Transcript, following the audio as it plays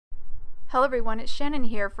Hello everyone, it's Shannon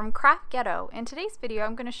here from Craft Ghetto. In today's video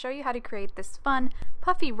I'm going to show you how to create this fun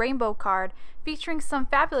puffy rainbow card featuring some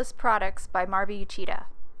fabulous products by Marvy Uchida.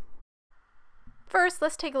 First,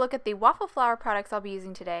 let's take a look at the waffle flower products I'll be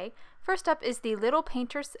using today. First up is the Little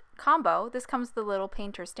Painters combo. This comes with the Little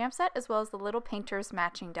Painters stamp set as well as the Little Painters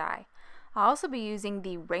matching die. I'll also be using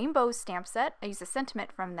the Rainbow stamp set. I use a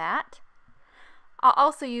sentiment from that. I'll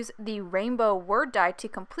also use the Rainbow word die to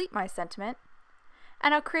complete my sentiment.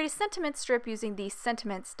 And I'll create a sentiment strip using the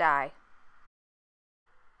Sentiments die.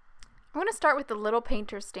 I'm going to start with the Little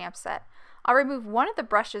Painters stamp set. I'll remove one of the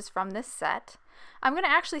brushes from this set. I'm going to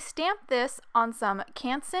actually stamp this on some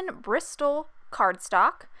Canson Bristol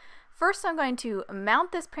cardstock. First I'm going to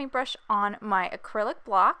mount this paintbrush on my acrylic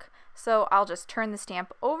block. So I'll just turn the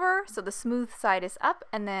stamp over so the smooth side is up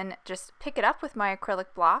and then just pick it up with my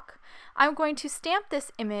acrylic block. I'm going to stamp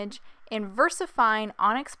this image in VersaFine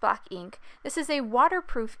Onyx Black ink. This is a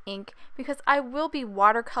waterproof ink because I will be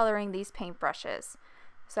watercoloring these paintbrushes.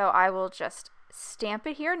 So I will just stamp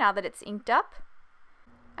it here now that it's inked up.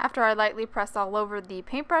 After I lightly press all over the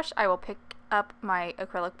paintbrush, I will pick up my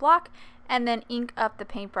acrylic block and then ink up the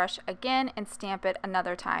paintbrush again and stamp it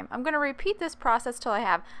another time. I'm going to repeat this process till I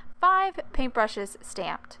have 5 paintbrushes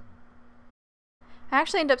stamped. I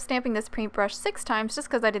actually ended up stamping this paintbrush 6 times just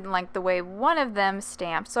because I didn't like the way one of them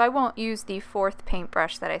stamped, so I won't use the 4th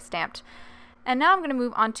paintbrush that I stamped. And now I'm going to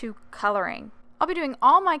move on to coloring. I'll be doing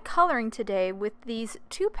all my coloring today with these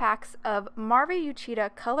 2 packs of Marvy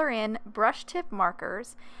Uchida Color In brush tip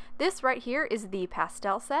markers. This right here is the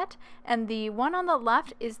pastel set, and the one on the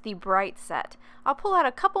left is the bright set. I'll pull out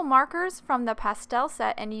a couple markers from the pastel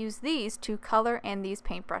set and use these to color in these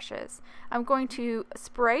paintbrushes. I'm going to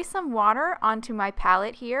spray some water onto my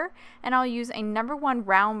palette here, and I'll use a number 1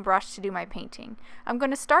 round brush to do my painting. I'm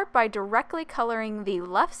going to start by directly coloring the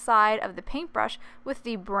left side of the paintbrush with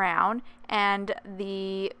the brown and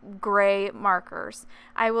the gray markers.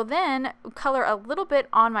 I will then color a little bit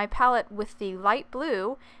on my palette with the light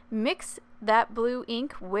blue, mix that blue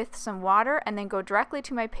ink with some water, and then go directly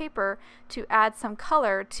to my paper to add some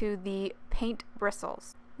color to the paint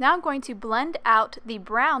bristles. Now I'm going to blend out the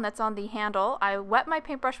brown that's on the handle. I wet my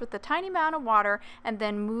paintbrush with a tiny amount of water and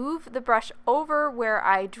then move the brush over where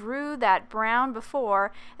I drew that brown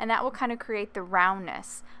before, and that will kind of create the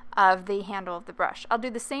roundness of the handle of the brush. I'll do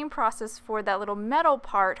the same process for that little metal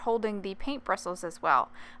part holding the paint bristles as well.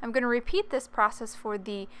 I'm going to repeat this process for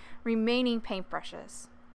the remaining paintbrushes.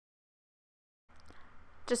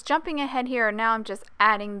 Just jumping ahead here, now I'm just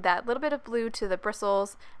adding that little bit of blue to the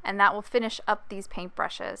bristles, and that will finish up these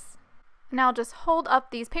paintbrushes. Now I'll just hold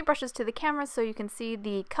up these paintbrushes to the camera so you can see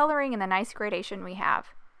the coloring and the nice gradation we have.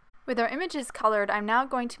 With our images colored, I'm now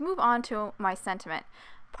going to move on to my sentiment.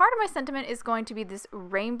 Part of my sentiment is going to be this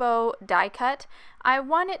rainbow die cut. I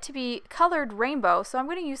want it to be colored rainbow, so I'm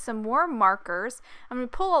going to use some more markers. I'm going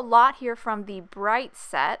to pull a lot here from the bright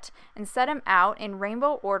set and set them out in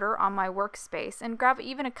rainbow order on my workspace, and grab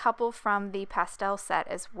even a couple from the pastel set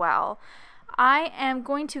as well. I am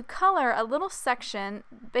going to color a little section,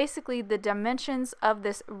 basically the dimensions of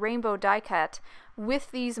this rainbow die cut,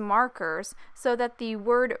 with these markers so that the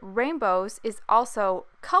word rainbows is also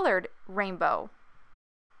colored rainbow.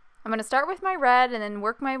 I'm going to start with my red and then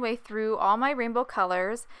work my way through all my rainbow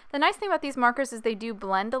colors. The nice thing about these markers is they do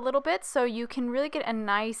blend a little bit, so you can really get a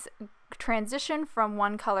nice transition from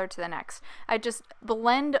one color to the next. I just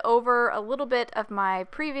blend over a little bit of my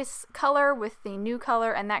previous color with the new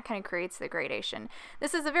color, and that kind of creates the gradation.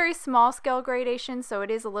 This is a very small scale gradation, so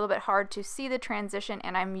it is a little bit hard to see the transition,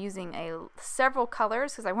 and I'm using several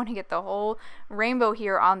colors because I want to get the whole rainbow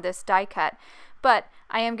here on this die cut. But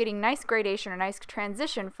I am getting nice gradation or nice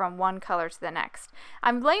transition from one color to the next.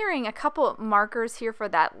 I'm layering a couple markers here for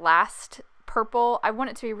that last purple. I want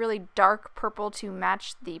it to be really dark purple to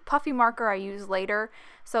match the puffy marker I use later.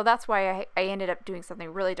 So that's why I ended up doing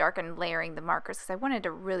something really dark and layering the markers, because I wanted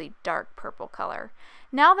a really dark purple color.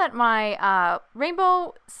 Now that my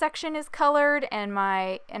rainbow section is colored and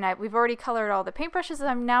we've already colored all the paintbrushes,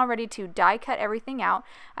 I'm now ready to die cut everything out.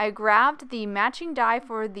 I grabbed the matching die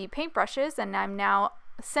for the paintbrushes, and I'm now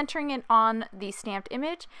centering it on the stamped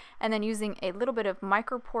image and then using a little bit of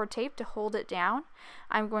micro pour tape to hold it down.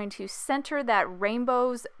 I'm going to center that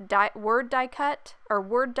rainbow's word die cut, or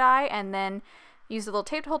word die, and then use a little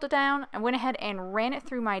tape to hold it down. I went ahead and ran it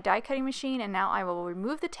through my die cutting machine, and now I will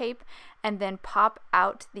remove the tape and then pop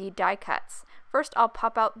out the die cuts. First I'll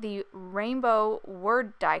pop out the rainbow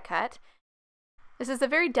word die cut. This is a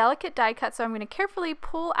very delicate die cut, so I'm going to carefully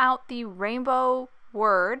pull out the rainbow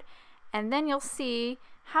word, and then you'll see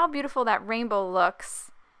how beautiful that rainbow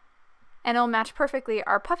looks, and it'll match perfectly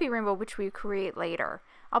our puffy rainbow, which we create later.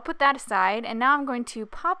 I'll put that aside, and now I'm going to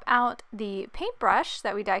pop out the paintbrush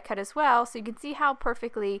that we die cut as well, so you can see how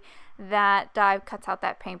perfectly that die cuts out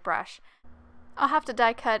that paintbrush. I'll have to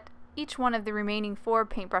die cut each one of the remaining 4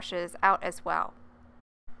 paintbrushes out as well.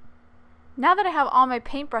 Now that I have all my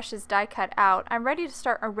paintbrushes die cut out, I'm ready to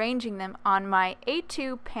start arranging them on my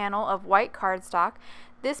A2 panel of white cardstock.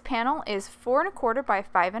 This panel is 4 1/4 by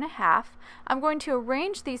 5 1/2. I'm going to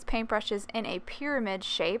arrange these paintbrushes in a pyramid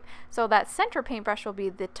shape, so that center paintbrush will be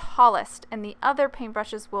the tallest and the other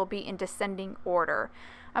paintbrushes will be in descending order.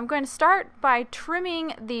 I'm going to start by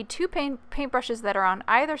trimming the 2 paintbrushes that are on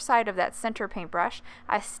either side of that center paintbrush.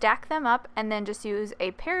 I stack them up and then just use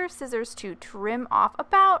a pair of scissors to trim off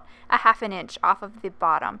about a 1/2 inch off of the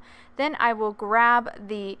bottom. Then I will grab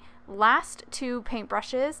the last 2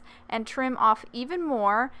 paintbrushes and trim off even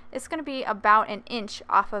more. It's going to be about 1 inch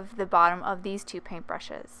off of the bottom of these 2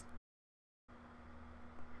 paintbrushes.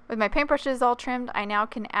 With my paintbrushes all trimmed, I now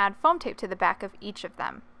can add foam tape to the back of each of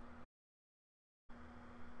them.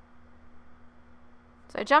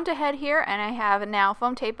 So I jumped ahead here and I have now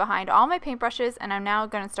foam tape behind all my paintbrushes, and I'm now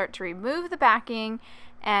going to start to remove the backing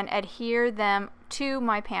and adhere them to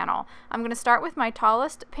my panel. I'm going to start with my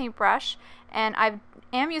tallest paintbrush, and I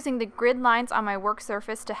am using the grid lines on my work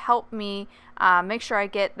surface to help me make sure I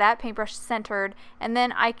get that paintbrush centered, and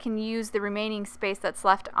then I can use the remaining space that's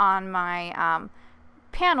left on my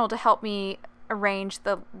panel to help me arrange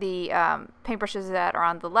the paintbrushes that are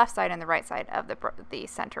on the left side and the right side of the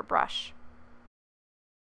center brush.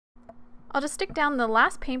 I'll just stick down the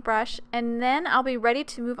last paintbrush, and then I'll be ready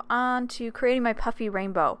to move on to creating my puffy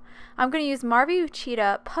rainbow. I'm going to use Marvy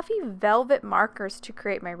Uchida Puffy Velvet markers to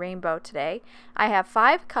create my rainbow today. I have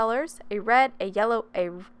 5 colors: a red, a yellow, a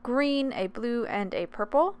green, a blue, and a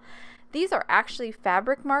purple. These are actually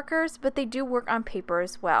fabric markers, but they do work on paper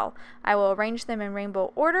as well. I will arrange them in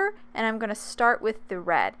rainbow order, and I'm going to start with the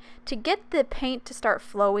red. To get the paint to start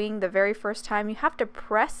flowing the very first time, you have to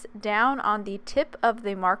press down on the tip of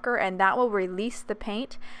the marker, and that will release the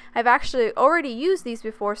paint. I've actually already used these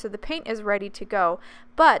before, so the paint is ready to go.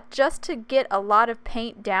 But just to get a lot of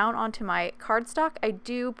paint down onto my cardstock, I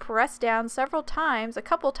do press down several times, a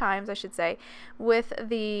couple times I should say, with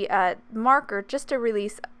the marker just to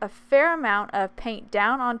release a fair amount of paint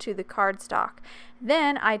down onto the cardstock.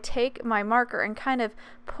 Then I take my marker and kind of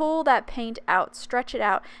pull that paint out, stretch it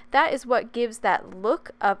out. That is what gives that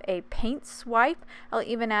look of a paint swipe. I'll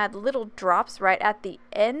even add little drops right at the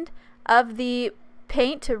end of the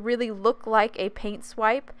paint to really look like a paint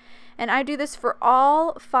swipe. And I do this for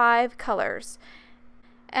all 5 colors.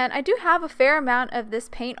 And I do have a fair amount of this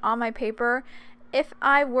paint on my paper. If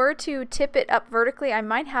I were to tip it up vertically, I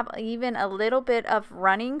might have even a little bit of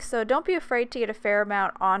running, so don't be afraid to get a fair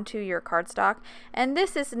amount onto your cardstock. And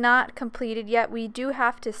this is not completed yet. We do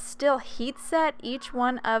have to still heat set each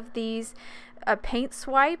one of these paint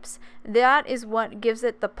swipes. That is what gives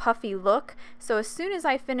it the puffy look. So as soon as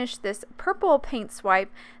I finish this purple paint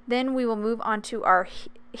swipe, then we will move on to our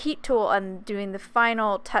heat tool and doing the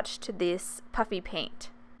final touch to this puffy paint.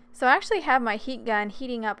 So I actually have my heat gun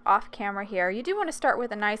heating up off camera here. You do want to start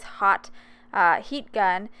with a nice hot heat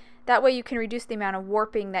gun. That way you can reduce the amount of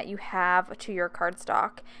warping that you have to your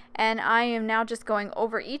cardstock. And I am now just going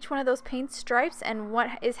over each one of those paint stripes, and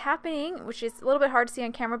what is happening, which is a little bit hard to see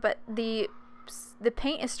on camera, but the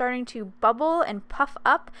paint is starting to bubble and puff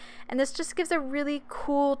up, and this just gives a really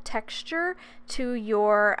cool texture to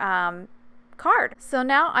your card. So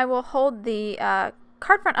now I will hold the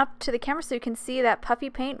card front up to the camera so you can see that puffy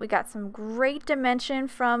paint. We got some great dimension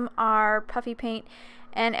from our puffy paint,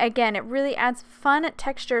 and again, it really adds fun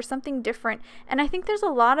texture, something different. And I think there's a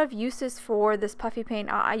lot of uses for this puffy paint.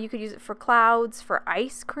 You could use it for clouds, for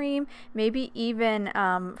ice cream, maybe even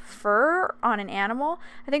fur on an animal.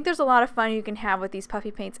 I think there's a lot of fun you can have with these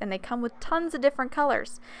puffy paints, and they come with tons of different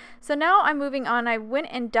colors. So now I'm moving on. I went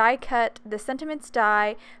and die cut the sentiments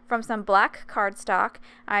die from some black cardstock.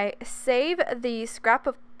 I save the scrap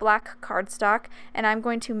of black cardstock, and I'm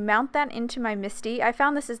going to mount that into my MISTI. I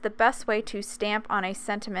found this is the best way to stamp on a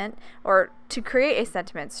sentiment, or to create a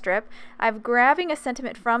sentiment strip. I'm grabbing a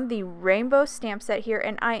sentiment from the rainbow stamp set here,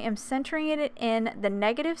 and I am centering it in the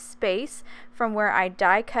negative space from where I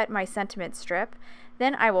die cut my sentiment strip.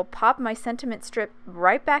 Then I will pop my sentiment strip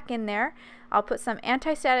right back in there. I'll put some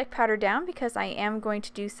anti-static powder down because I am going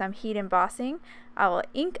to do some heat embossing. I will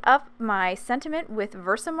ink up my sentiment with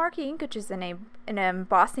Versamark ink, which is an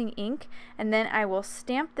embossing ink, and then I will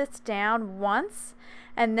stamp this down once,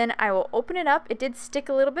 and then I will open it up. It did stick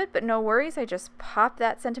a little bit, but no worries. I just pop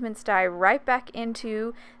that sentiments die right back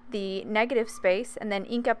into the negative space and then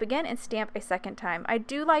ink up again and stamp a second time. I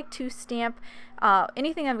do like to stamp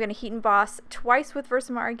anything I'm going to heat emboss twice with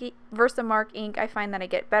Versamark ink. I find that I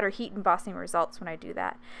get better heat embossing results when I do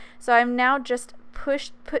that. So I'm now just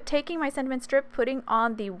taking my sentiment strip, putting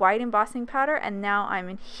on the white embossing powder, and now I'm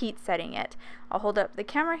in heat setting it. I'll hold up the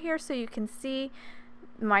camera here so you can see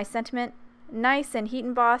my sentiment nice and heat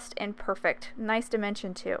embossed and perfect. Nice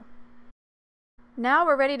dimension too. Now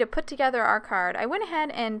we're ready to put together our card. I went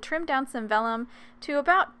ahead and trimmed down some vellum to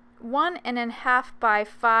about 1.5 by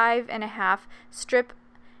 5.5 strip,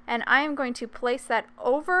 and I am going to place that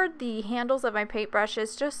over the handles of my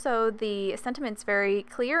paintbrushes just so the sentiment's very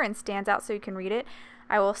clear and stands out so you can read it.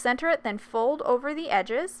 I will center it, then fold over the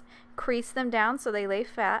edges, crease them down so they lay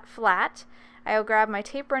flat. I will grab my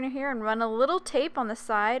tape runner here and run a little tape on the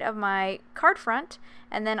side of my card front,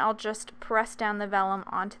 and then I'll just press down the vellum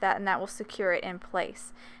onto that, and that will secure it in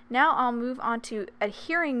place. Now I'll move on to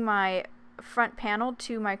adhering my front panel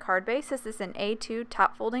to my card base. This is an A2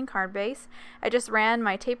 top folding card base. I just ran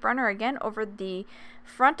my tape runner again over the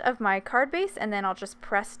front of my card base, and then I'll just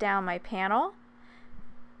press down my panel.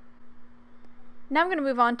 Now I'm going to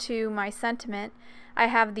move on to my sentiment. I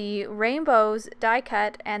have the rainbows die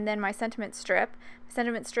cut and then my sentiment strip. The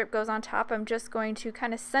sentiment strip goes on top. I'm just going to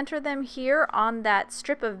kind of center them here on that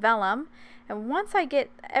strip of vellum. And once I get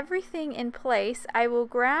everything in place, I will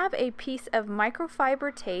grab a piece of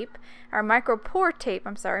microfiber tape, or micropore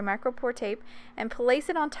tape, and place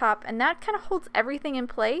it on top, and that kind of holds everything in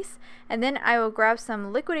place. And then I will grab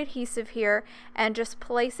some liquid adhesive here and just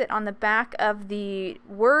place it on the back of the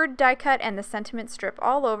word die cut and the sentiment strip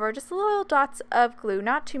all over, just little dots of glue,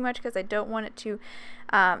 not too much because I don't want it to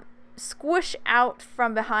squish out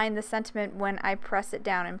from behind the sentiment when I press it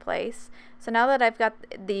down in place. So now that I've got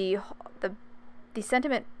the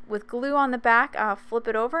sentiment with glue on the back, I'll flip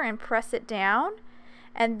it over and press it down,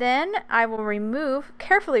 and then I will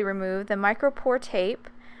carefully remove the micropore tape,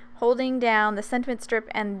 holding down the sentiment strip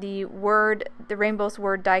and the rainbow's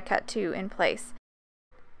word die cut too in place.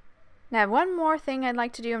 Now one more thing I'd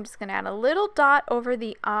like to do, I'm just going to add a little dot over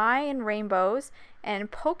the eye in rainbows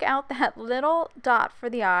and poke out that little dot for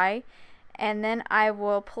the eye, and then I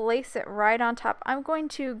will place it right on top. I'm going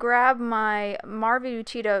to grab my Marvy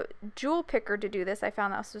Uchida jewel picker to do this. I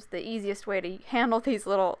found that was the easiest way to handle these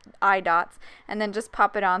little eye dots, and then just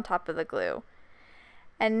pop it on top of the glue.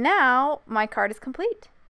 And now my card is complete.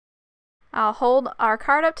 I'll hold our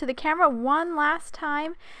card up to the camera one last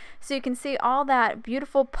time so you can see all that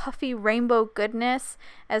beautiful puffy rainbow goodness,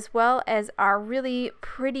 as well as our really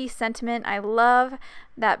pretty sentiment. I love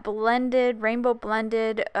that rainbow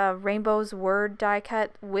blended rainbow's word die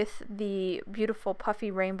cut with the beautiful puffy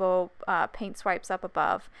rainbow paint swipes up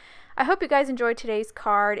above. I hope you guys enjoyed today's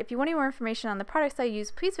card. If you want any more information on the products I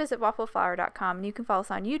use, please visit waffleflower.com, and you can follow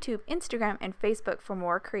us on YouTube, Instagram, and Facebook for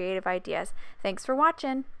more creative ideas. Thanks for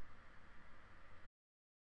watching.